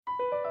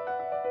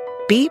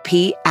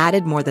BP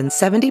added more than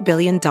 $70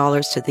 billion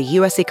to the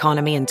U.S.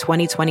 economy in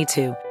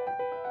 2022.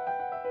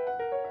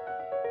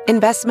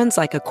 Investments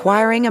like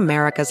acquiring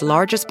America's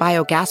largest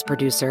biogas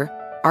producer,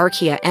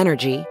 Archaea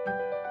Energy,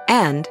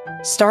 and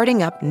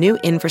starting up new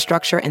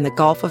infrastructure in the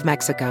Gulf of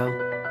Mexico.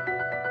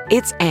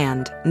 It's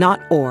and,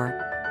 not or.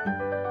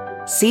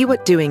 See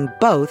what doing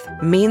both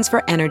means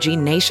for energy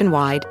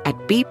nationwide at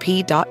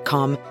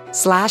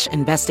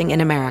bp.com/investing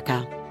in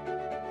America.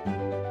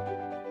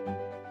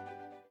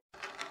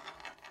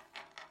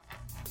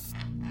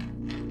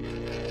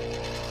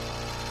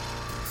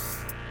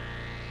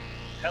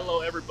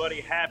 Hello,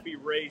 everybody. Happy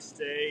race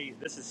day.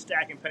 This is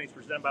Stacking Pennies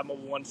presented by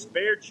Mobile One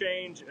Spare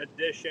Change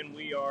Edition.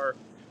 We are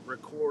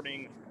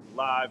recording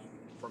live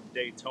from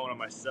Daytona.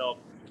 Myself,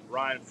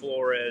 Ryan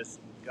Flores,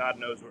 God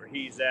knows where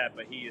he's at,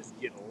 but he is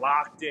getting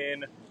locked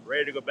in,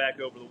 ready to go back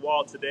over the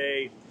wall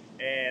today,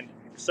 and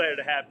excited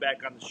to have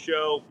back on the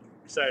show.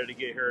 Excited to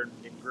get her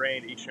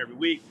ingrained each and every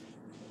week.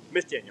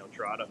 Miss Danielle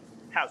Trotta,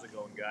 how's it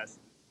going, guys?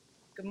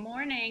 Good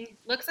morning.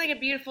 Looks like a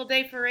beautiful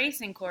day for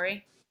racing,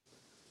 Corey.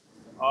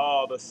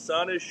 Oh, the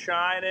sun is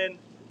shining,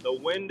 the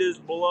wind is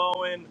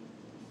blowing,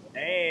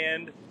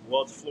 and,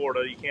 well, it's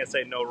Florida. You can't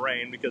say no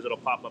rain because it'll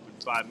pop up in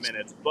 5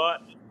 minutes,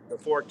 but the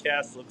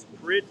forecast looks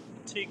pretty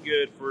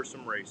good for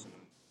some racing.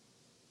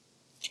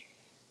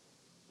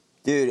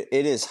 Dude,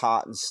 it is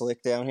hot and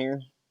slick down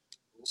here,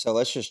 so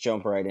let's just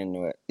jump right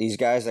into it. These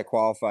guys that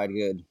qualified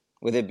good,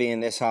 with it being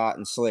this hot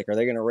and slick, are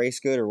they going to race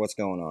good or what's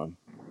going on?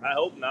 I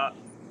hope not.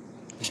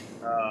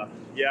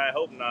 I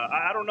hope not.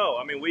 I don't know.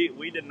 I mean,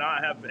 we did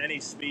not have any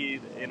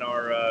speed in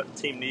our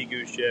Team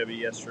Nigu Chevy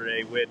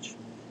yesterday, which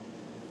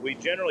we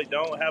generally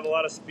don't have a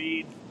lot of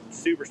speed.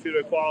 Super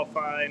speedway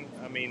qualifying,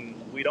 I mean,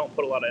 we don't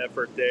put a lot of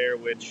effort there,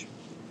 which,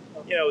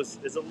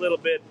 is a little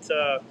bit,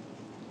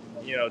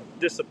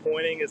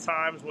 disappointing at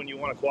times when you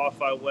want to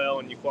qualify well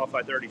and you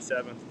qualify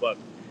 37th. But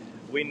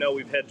we know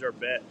we've hedged our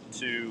bet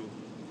to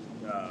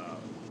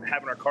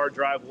having our car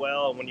drive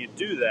well. And when you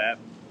do that,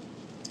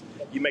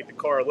 you make the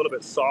car a little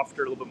bit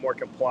softer, a little bit more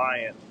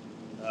compliant,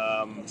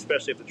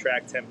 especially if the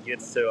track temp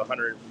gets to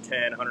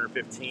 110,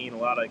 115. A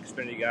lot of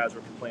Xfinity guys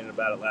were complaining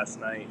about it last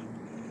night.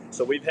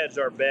 So we've hedged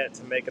our bet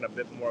to making a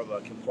bit more of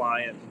a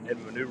compliant and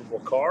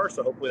maneuverable car.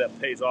 So hopefully that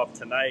pays off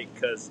tonight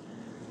because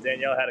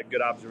Danielle had a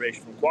good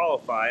observation from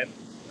qualifying.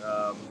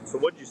 So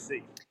what did you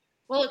see?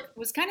 Well, it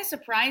was kind of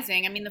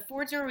surprising. I mean, the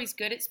Fords are always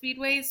good at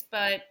speedways,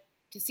 but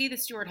to see the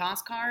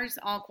Stewart-Haas cars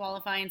all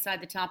qualify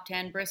inside the top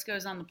 10,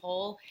 Briscoe's on the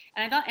pole.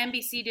 And I thought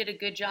NBC did a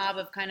good job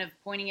of kind of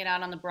pointing it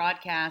out on the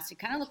broadcast. It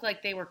kind of looked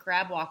like they were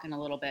crab walking a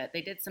little bit.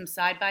 They did some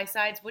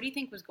side-by-sides. What do you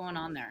think was going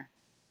on there?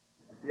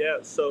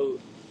 Yeah,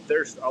 so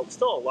there's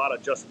still a lot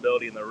of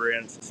adjustability in the rear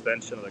end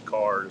suspension of the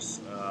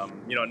cars.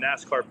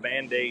 NASCAR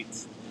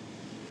mandates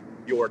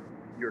your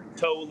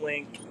toe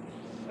link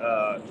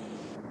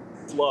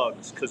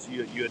slugs because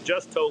you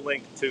adjust toe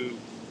link toe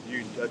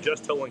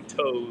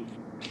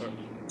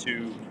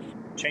to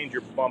change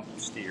your bump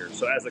steer.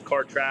 So as the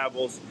car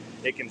travels,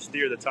 it can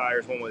steer the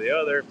tires one way or the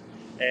other.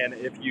 And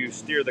if you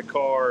steer the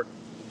car,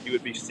 you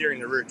would be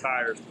steering the rear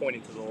tires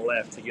pointing to the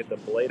left to get the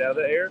blade out of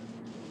the air.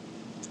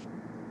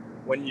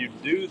 When you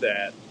do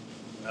that,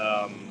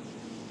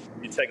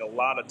 you take a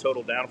lot of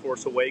total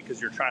downforce away because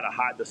you're trying to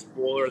hide the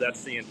spoiler.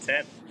 That's the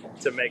intent,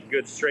 to make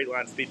good straight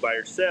line speed by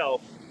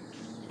yourself.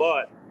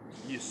 But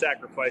you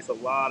sacrifice a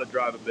lot of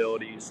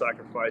drivability. You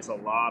sacrifice a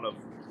lot of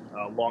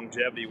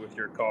longevity with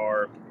your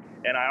car.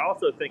 And I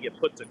also think it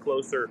puts it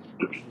closer.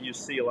 You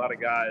see a lot of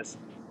guys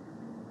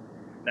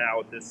now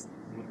with this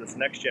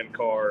next gen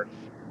car,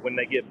 when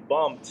they get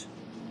bumped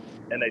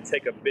and they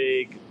take a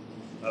big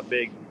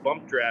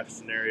bump draft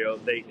scenario,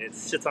 it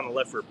sits on the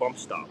left for a bump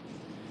stop.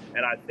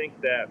 And I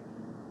think that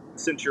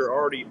since you're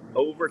already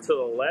over to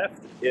the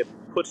left, it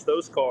puts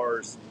those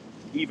cars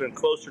even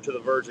closer to the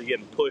verge of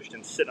getting pushed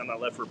and sitting on that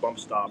left for a bump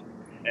stop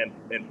and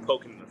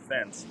poking the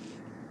fence.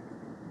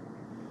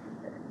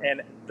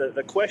 And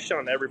the question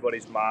on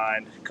everybody's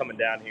mind coming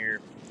down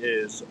here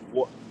is,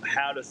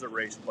 how does the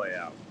race play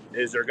out?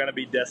 Is there going to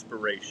be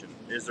desperation?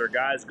 Is there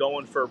guys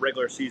going for a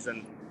regular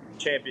season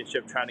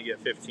championship trying to get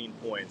 15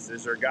 points?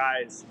 Is there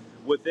guys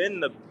within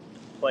the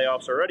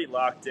playoffs already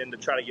locked in to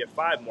try to get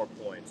 5 more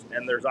points?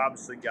 And there's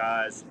obviously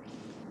guys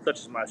such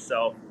as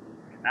myself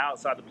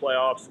outside the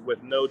playoffs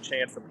with no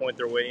chance to point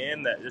their way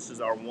in, that this is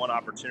our one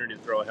opportunity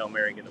to throw a Hail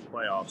Mary and get in the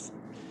playoffs.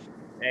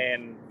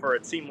 And for a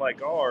team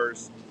like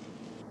ours,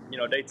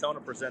 Daytona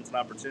presents an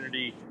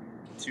opportunity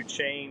to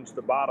change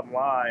the bottom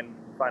line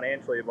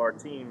financially of our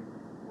team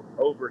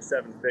over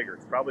 7 figures,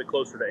 probably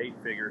closer to 8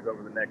 figures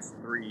over the next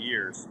 3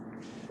 years.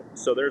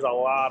 So there's a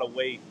lot of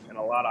weight and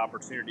a lot of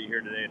opportunity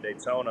here today at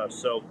Daytona.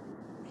 So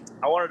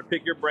I wanted to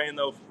pick your brain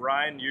though,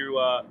 Ryan. You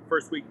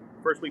first week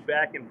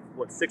back in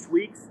 6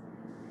 weeks.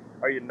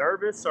 Are you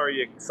nervous? Are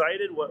you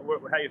excited?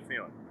 How you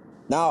feeling?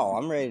 No,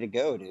 I'm ready to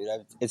go, dude.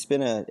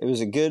 It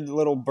was a good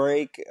little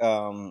break.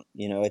 I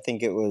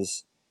think it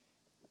was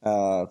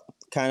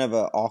kind of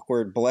an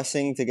awkward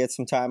blessing to get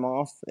some time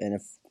off. And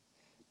if,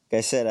 like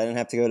I said, I didn't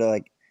have to go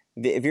to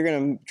if you're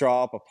going to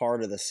draw up a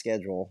part of the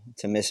schedule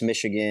to miss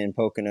Michigan,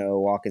 Pocono,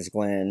 Watkins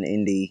Glen,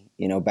 Indy,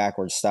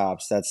 backward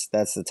stops, that's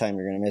the time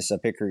you're going to miss a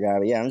picker guy.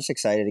 But yeah, I'm just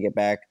excited to get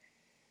back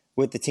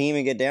with the team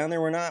and get down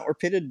there. We're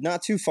pitted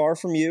not too far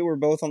from you. We're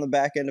both on the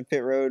back end of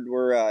pit road.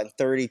 We're in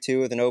 32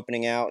 with an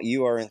opening out.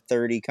 You are in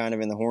 30, kind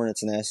of in the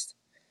hornet's nest.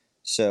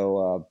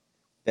 So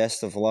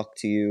best of luck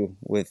to you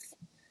with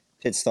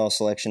pit stall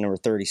selection number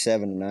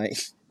 37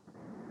 tonight.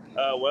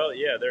 Well,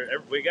 yeah,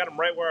 we got them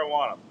right where I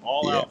want them,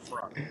 all out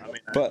front. I mean,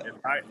 but,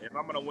 if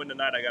I'm going to win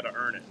tonight, I got to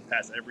earn it and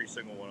pass every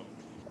single one of them.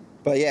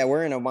 But yeah,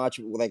 we're in a match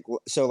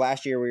so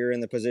last year we were in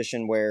the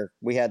position where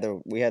we had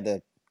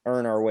to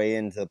earn our way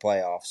into the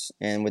playoffs,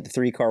 and with the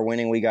 3-car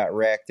winning, we got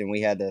wrecked, and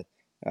we had to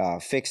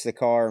fix the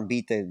car and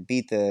beat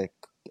the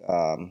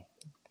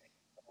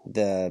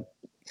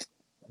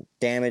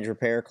damage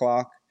repair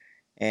clock.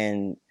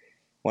 And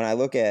when I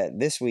look at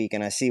this week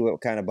and I see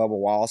what kind of Bubba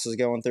Wallace is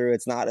going through,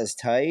 it's not as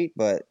tight,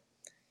 but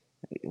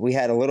we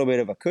had a little bit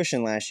of a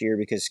cushion last year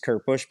because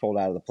Kurt Busch pulled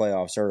out of the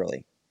playoffs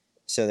early.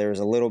 So there was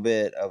a little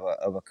bit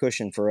of a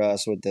cushion for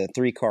us with the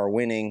 3-car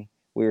winning.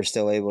 We were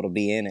still able to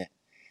be in it.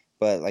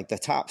 But like the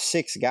top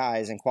 6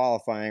 guys in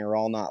qualifying are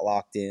all not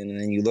locked in.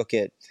 And then you look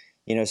at,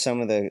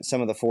 some of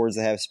the Fords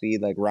that have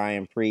speed like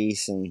Ryan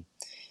Preece, and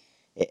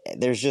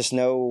there's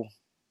no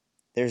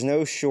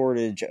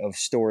shortage of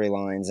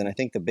storylines. And I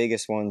think the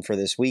biggest one for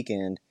this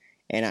weekend,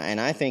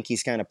 and I think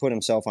he's kind of put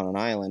himself on an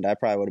island. I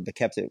probably would have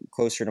kept it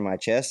closer to my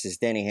chest, is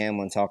Denny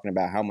Hamlin talking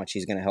about how much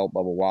he's going to help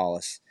Bubba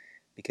Wallace.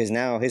 Because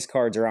now his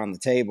cards are on the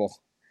table.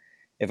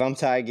 If I'm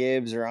Ty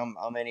Gibbs or I'm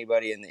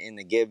anybody in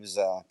the Gibbs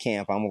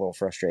camp, I'm a little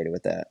frustrated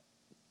with that.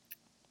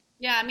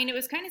 Yeah, I mean, it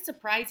was kind of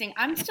surprising.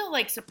 I'm still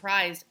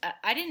surprised.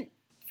 I didn't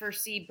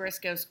foresee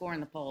Briscoe scoring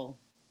the pole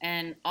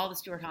and all the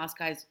Stewart-Haas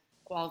guys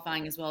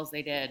qualifying as well as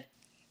they did.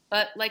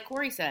 But like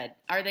Corey said,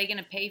 are they going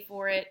to pay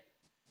for it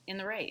in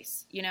the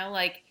race?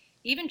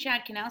 Even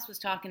Chad Knaus was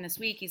talking this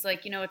week. He's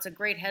like, it's a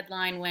great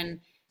headline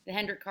when the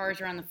Hendrick cars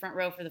are on the front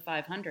row for the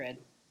 500.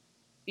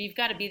 But you've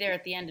got to be there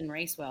at the end and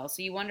race well.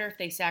 So you wonder if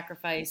they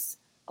sacrifice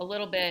a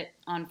little bit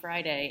on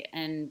Friday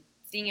and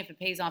seeing if it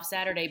pays off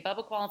Saturday.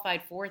 Bubba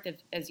qualified 4th.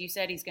 As you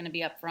said, he's going to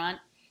be up front.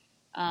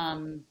 I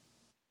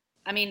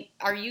mean,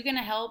 are you going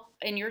to help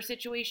in your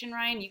situation,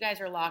 Ryan? You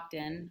guys are locked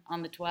in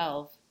on the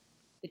 12.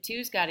 The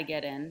 2's got to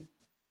get in.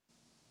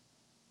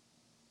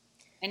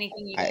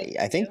 Anything you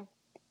guys do?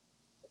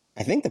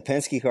 I think the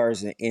Penske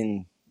cars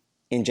in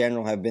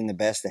general have been the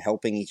best at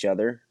helping each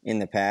other in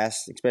the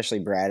past, especially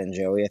Brad and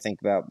Joey. I think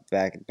about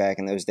back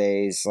in those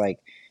days, like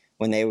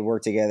when they would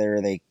work together,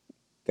 they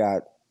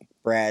got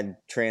Brad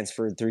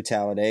transferred through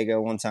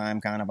Talladega one time,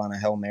 kind of on a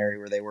Hail Mary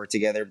where they worked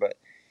together. But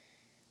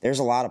there's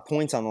a lot of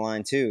points on the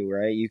line too,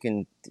 right? You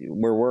can,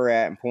 where we're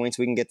at in points,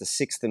 we can get to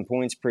 6th in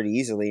points pretty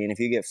easily. And if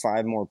you get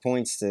 5 more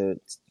points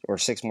or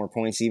 6 more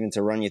points even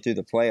to run you through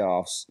the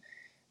playoffs,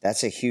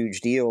 that's a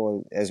huge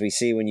deal, as we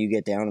see when you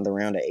get down to the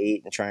round of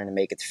 8 and trying to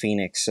make it to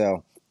Phoenix.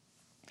 So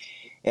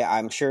yeah,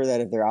 I'm sure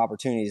that if there are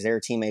opportunities there,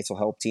 teammates will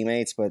help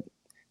teammates, but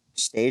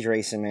stage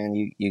racing, man,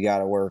 you got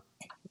to work.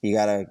 You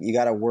got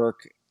to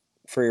work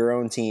for your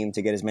own team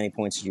to get as many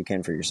points as you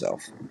can for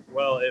yourself.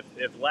 Well,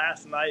 if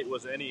last night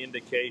was any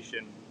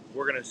indication,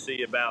 we're going to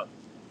see about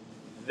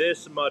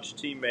this much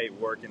teammate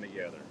working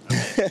together.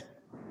 I mean,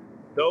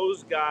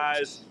 those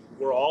guys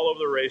were all over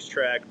the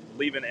racetrack,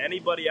 leaving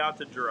anybody out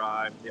to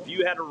dry. If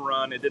you had to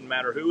run, it didn't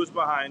matter who was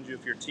behind you.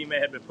 If your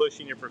teammate had been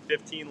pushing you for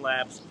 15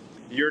 laps,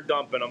 you're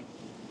dumping them.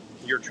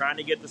 You're trying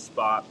to get the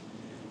spot.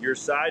 You're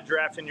side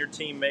drafting your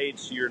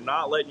teammates. You're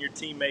not letting your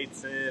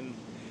teammates in.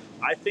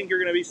 I think you're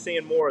going to be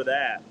seeing more of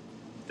that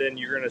than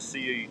you're going to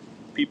see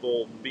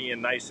people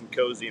being nice and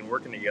cozy and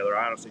working together.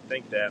 I honestly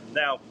think that.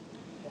 Now,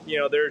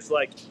 there's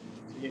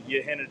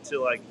you hinted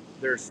to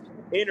there's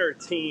inner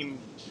team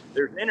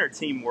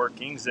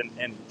workings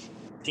and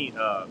team,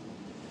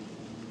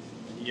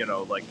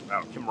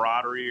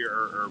 camaraderie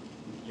or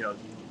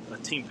a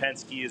Team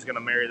Penske is going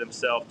to marry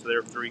themselves to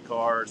their 3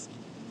 cars,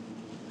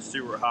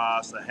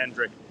 Stewart-Haas, a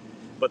Hendrick.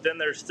 But then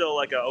there's still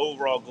an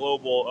overall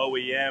global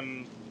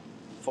OEM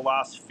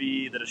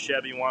philosophy that a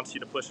Chevy wants you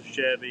to push a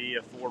Chevy,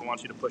 a Ford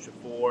wants you to push a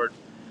Ford.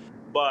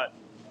 But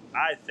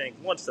I think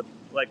when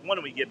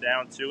we get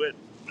down to it,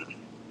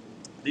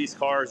 these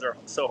cars are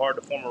so hard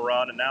to form a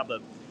run, and now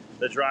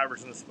the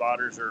drivers and the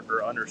spotters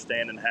are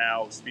understanding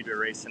how speedway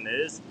racing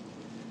is.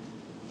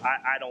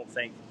 I don't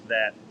think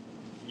that,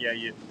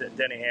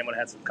 Denny Hamlin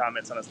had some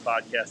comments on his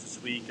podcast this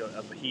week.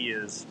 He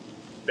has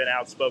been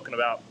outspoken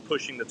about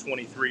pushing the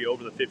 23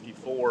 over the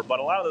 54, but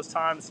a lot of those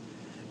times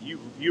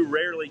you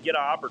rarely get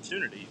an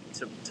opportunity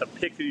to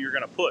pick who you're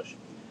going to push.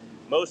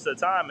 Most of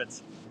the time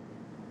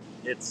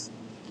it's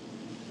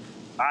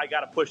I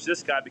got to push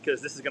this guy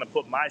because this is going to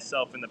put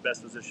myself in the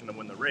best position to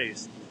win the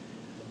race.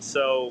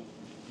 So,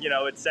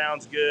 it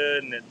sounds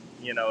good, and it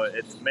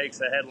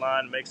makes a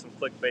headline, makes some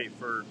clickbait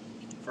for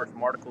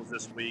some articles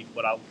this week.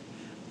 But I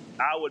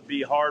would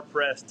be hard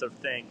pressed to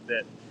think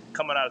that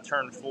coming out of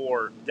turn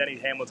 4, Denny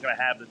Hamlin's going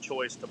to have the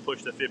choice to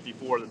push the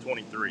 54 or the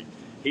 23.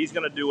 He's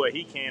going to do what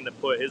he can to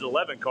put his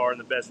 11 car in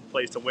the best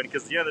place to win.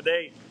 Because at the end of the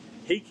day,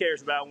 he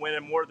cares about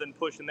winning more than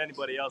pushing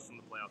anybody else in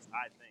the playoffs,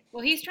 I think.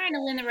 Well, he's trying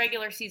to win the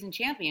regular season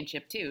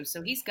championship too,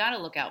 so he's got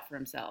to look out for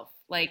himself.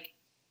 Like,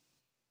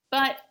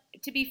 but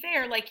to be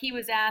fair, like he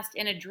was asked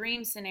in a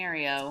dream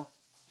scenario,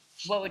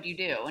 what would you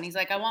do? And he's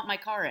like, I want my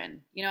car in.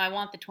 You know, I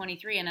want the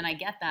 23 in, and I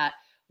get that.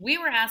 We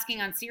were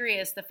asking on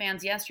Sirius, the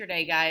fans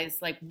yesterday, guys,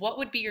 like, what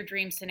would be your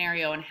dream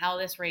scenario and how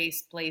this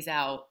race plays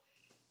out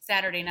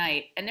Saturday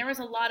night? And there was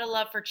a lot of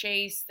love for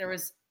Chase. There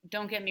was,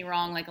 don't get me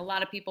wrong, like a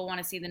lot of people want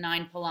to see the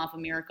 9 pull off a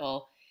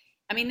miracle.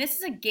 I mean, this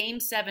is a Game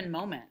 7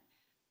 moment.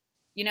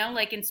 You know,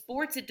 like in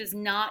sports, it does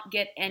not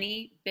get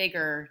any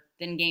bigger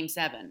than Game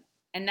 7.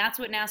 And that's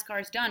what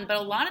NASCAR's done. But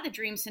a lot of the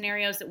dream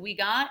scenarios that we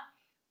got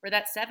were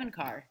that 7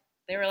 car.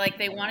 They were like,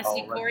 they want to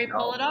see Corey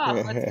pull it off.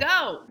 Let's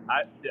go.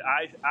 I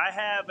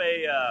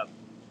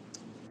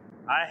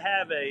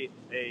have a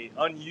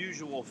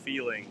unusual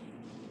feeling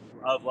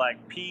of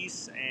like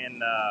peace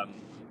and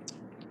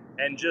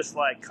just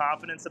like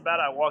confidence about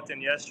it. I walked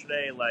in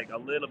yesterday like a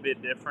little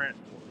bit different,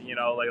 you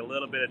know, like a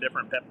little bit of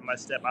different pep in my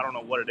step. I don't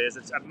know what it is.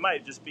 It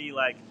might just be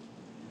like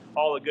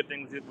all the good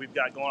things that we've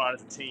got going on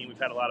as a team. We've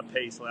had a lot of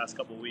pace the last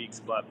couple of weeks,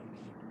 but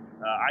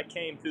I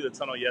came through the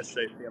tunnel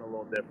yesterday feeling a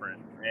little different.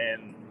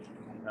 And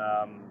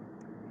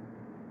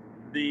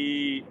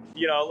you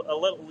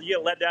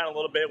get let down a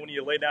little bit when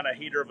you lay down a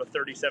heater of a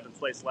 37th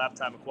place lap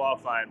time of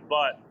qualifying,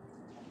 but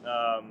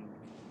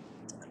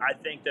I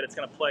think that it's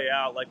going to play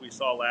out like we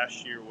saw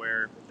last year,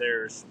 where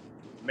there's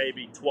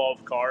maybe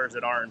 12 cars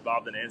that aren't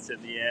involved in an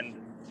incident at the end,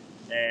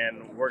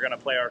 and we're going to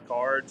play our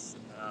cards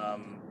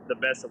the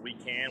best that we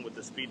can with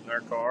the speed in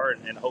our car,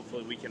 and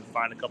hopefully we can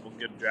find a couple of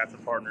good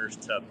drafted partners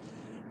to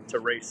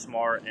race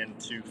smart and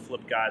to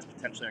flip guys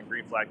potentially on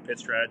green flag pit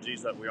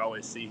strategies that we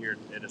always see here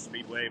at a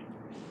speedway.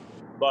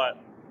 But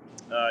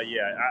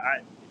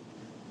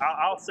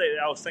I'll say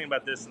I was thinking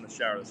about this in the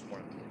shower this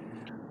morning.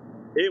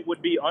 It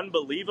would be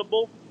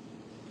unbelievable,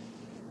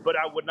 but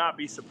I would not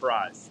be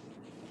surprised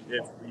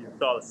if you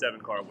saw the 7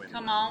 car win.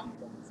 Come on.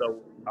 So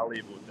I'll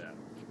leave it with that.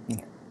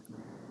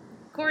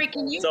 Corey,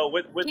 can you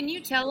can you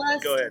tell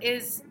us,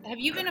 have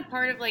you been a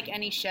part of like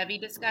any Chevy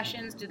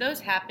discussions? Do those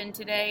happen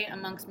today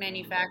amongst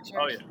manufacturers?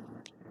 Oh yeah.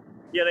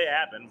 Yeah, they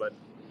happen, but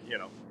you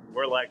know,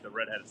 we're like the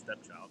redheaded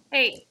stepchild.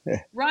 Hey,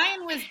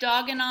 Ryan was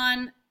dogging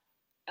on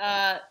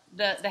the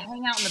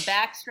hangout in the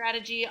back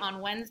strategy on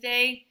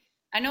Wednesday.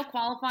 I know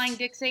qualifying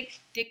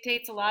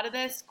dictates a lot of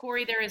this.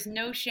 Corey, there is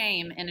no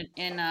shame in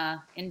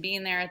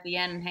being there at the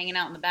end and hanging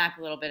out in the back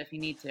a little bit if you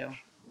need to.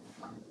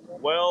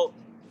 Well,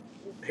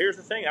 here's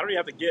the thing. I don't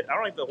have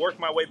to work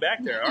my way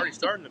back there. I already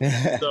started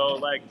to. So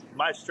like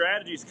my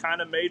strategy's kind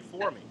of made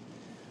for me.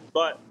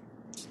 But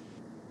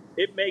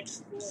it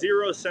makes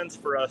zero sense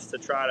for us to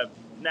try to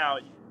now.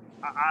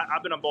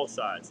 I've been on both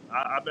sides.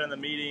 I've been in the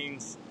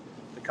meetings,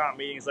 the comp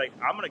meetings. Like,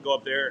 I'm going to go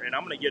up there and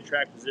I'm going to get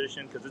track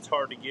position because it's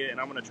hard to get, and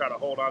I'm going to try to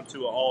hold on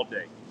to it all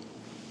day.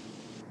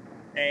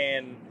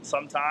 And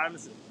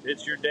sometimes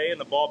it's your day and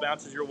the ball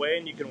bounces your way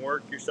and you can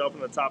work yourself in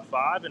the top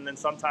 5, and then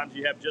sometimes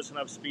you have just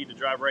enough speed to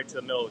drive right to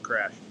the middle of the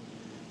crash.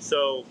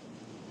 So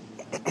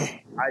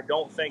I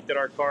don't think that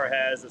our car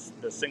has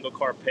the single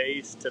car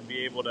pace to be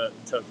able to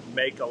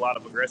make a lot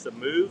of aggressive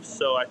moves.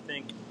 So I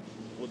think,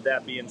 with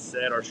that being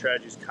said, our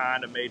strategy's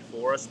kind of made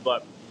for us.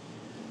 But,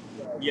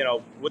 you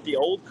know, with the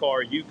old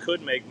car, you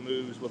could make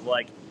moves with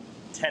like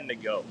 10 to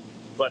go.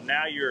 But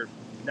now you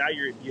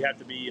have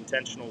to be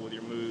intentional with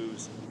your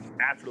moves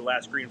after the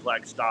last green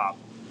flag stop.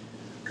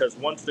 Because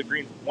once the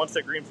green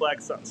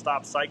flag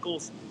stop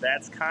cycles,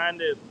 that's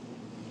kind of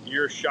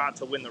your shot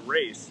to win the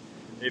race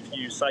if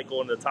you cycle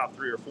into the top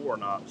 3 or 4 or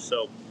not.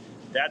 So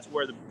that's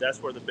where the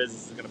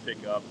business is going to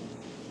pick up.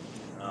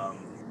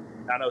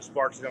 I know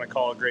Sparks is going to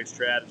call a great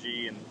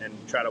strategy and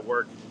try to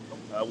work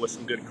with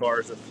some good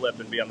cars to flip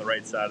and be on the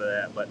right side of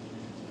that. But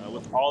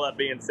with all that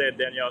being said,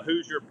 Danielle,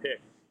 who's your pick?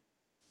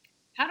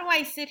 How do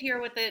I sit here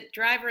with the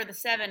driver of the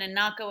 7 and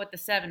not go with the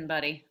 7,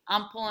 buddy?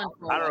 I'm pulling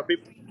for I don't know.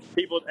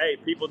 People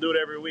do it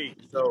every week.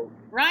 So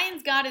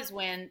Ryan's got his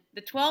win.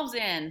 The 12's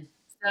in.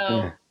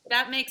 So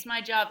that makes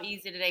my job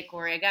easy today,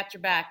 Corey. I got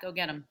your back. Go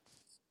get him.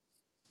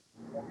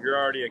 You're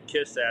already a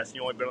kiss ass.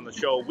 You only been on the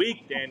show a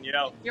week,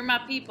 Danielle. You're my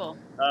people.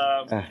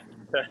 Who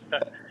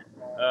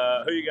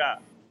you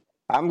got?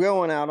 I'm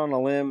going out on a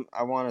limb.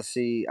 I want to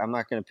see. I'm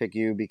not going to pick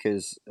you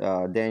because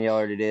Danielle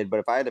already did. But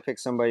if I had to pick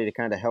somebody to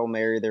kind of Hail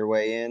Mary their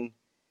way in,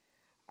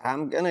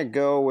 I'm going to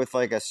go with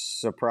like a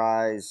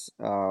surprise,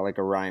 like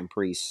a Ryan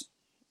Preece.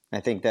 I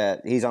think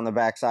that he's on the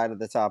backside of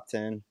the top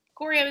 10.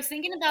 Corey, I was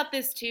thinking about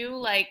this too.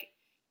 Like,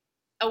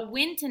 a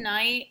win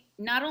tonight,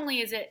 not only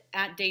is it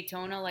at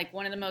Daytona, like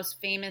one of the most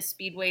famous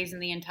speedways in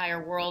the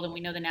entire world, and we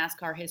know the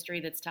NASCAR history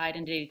that's tied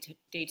into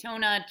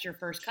Daytona. It's your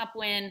first Cup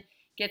win,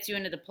 gets you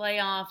into the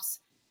playoffs.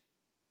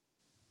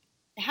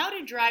 How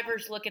do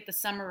drivers look at the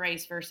summer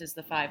race versus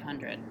the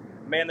 500?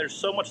 Man, there's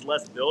so much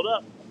less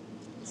buildup.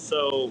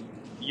 So,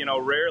 you know,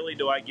 rarely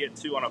do I get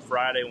to on a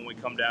Friday when we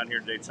come down here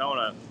to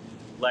Daytona,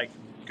 like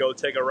go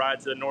take a ride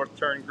to the North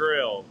Turn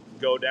Grill,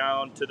 go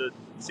down to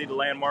see the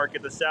landmark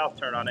at the South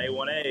Turn on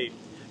A1A,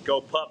 go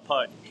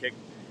putt-putt, kick.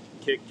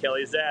 kick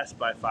Kelly's ass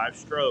by 5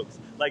 strokes.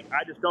 Like,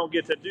 I just don't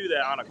get to do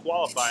that on a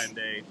qualifying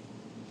day,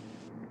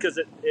 because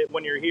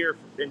when you're here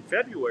in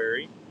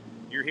February,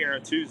 you're here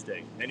on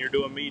Tuesday and you're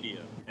doing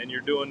media and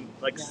you're doing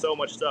so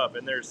much stuff,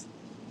 and there's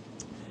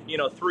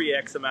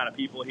 3x amount of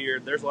people here.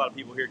 There's a lot of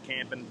people here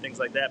camping and things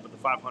like that, but the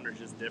 500 is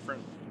just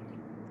different.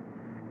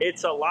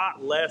 It's a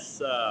lot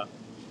less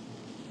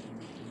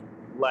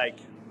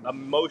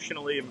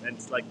emotionally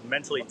and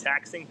mentally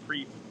taxing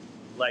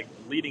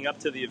leading up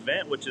to the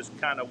event, which is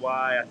kind of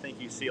why I think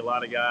you see a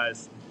lot of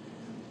guys,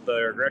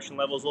 their aggression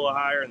level's a little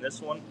higher in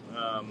this one.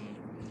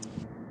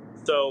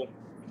 So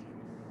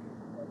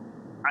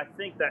I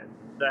think that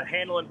the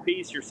handling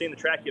piece, you're seeing the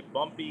track get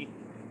bumpy,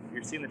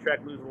 you're seeing the track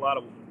lose a lot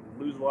of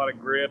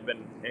grip,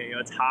 and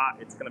it's hot.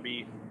 It's going to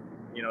be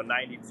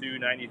 92,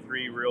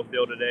 93 real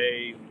feel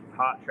today,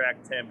 hot track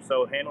temp.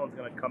 So handling's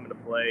going to come into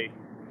play.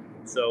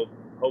 So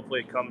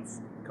hopefully it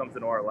comes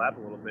into our lap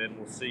a little bit, and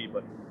we'll see.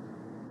 But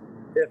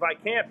if I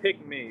can't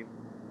pick me,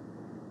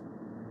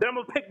 then I'm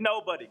going to pick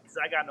nobody, because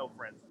I got no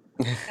friends.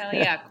 Hell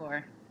yeah,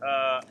 Core.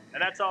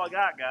 And that's all I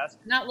got, guys.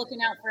 Not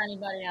looking out for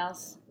anybody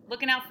else.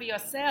 Looking out for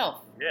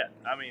yourself. Yeah,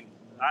 I mean,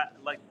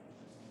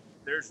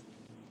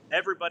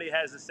 everybody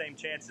has the same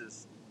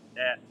chances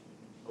at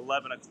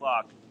 11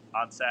 o'clock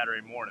on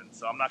Saturday morning.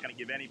 So I'm not going to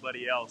give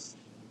anybody else,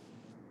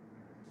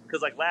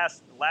 because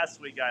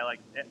last week I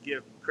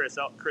give Chris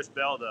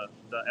Bell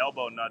the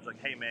elbow nudge,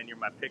 hey man, you're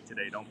my pick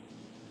today. Don't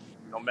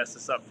mess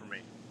this up for me.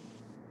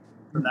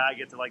 So now I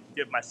get to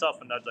give myself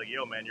a nudge,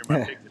 yo man, you're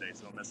my pick today,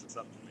 so don't mess this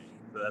up for me.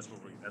 So that's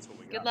what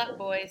we got. Good luck,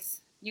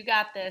 boys. You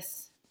got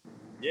this.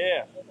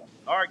 Yeah.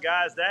 All right,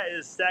 guys, that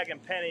is Stacking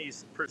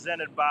Pennies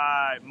presented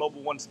by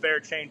Mobile One Spare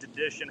Change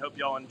Edition. Hope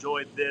y'all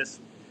enjoyed this.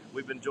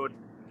 We've enjoyed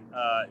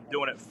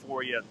doing it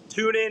for you.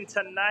 Tune in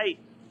tonight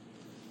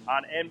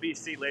on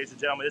NBC, ladies and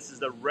gentlemen. This is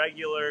the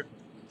regular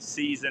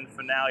season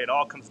finale. It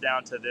all comes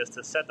down to this,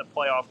 to set the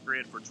playoff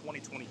grid for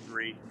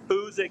 2023.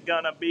 Who's it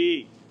going to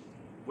be?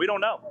 We don't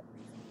know.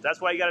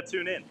 That's why you got to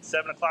tune in.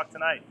 7 o'clock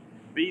tonight.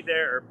 Be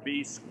there or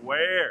be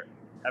square.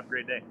 Have a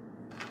great day.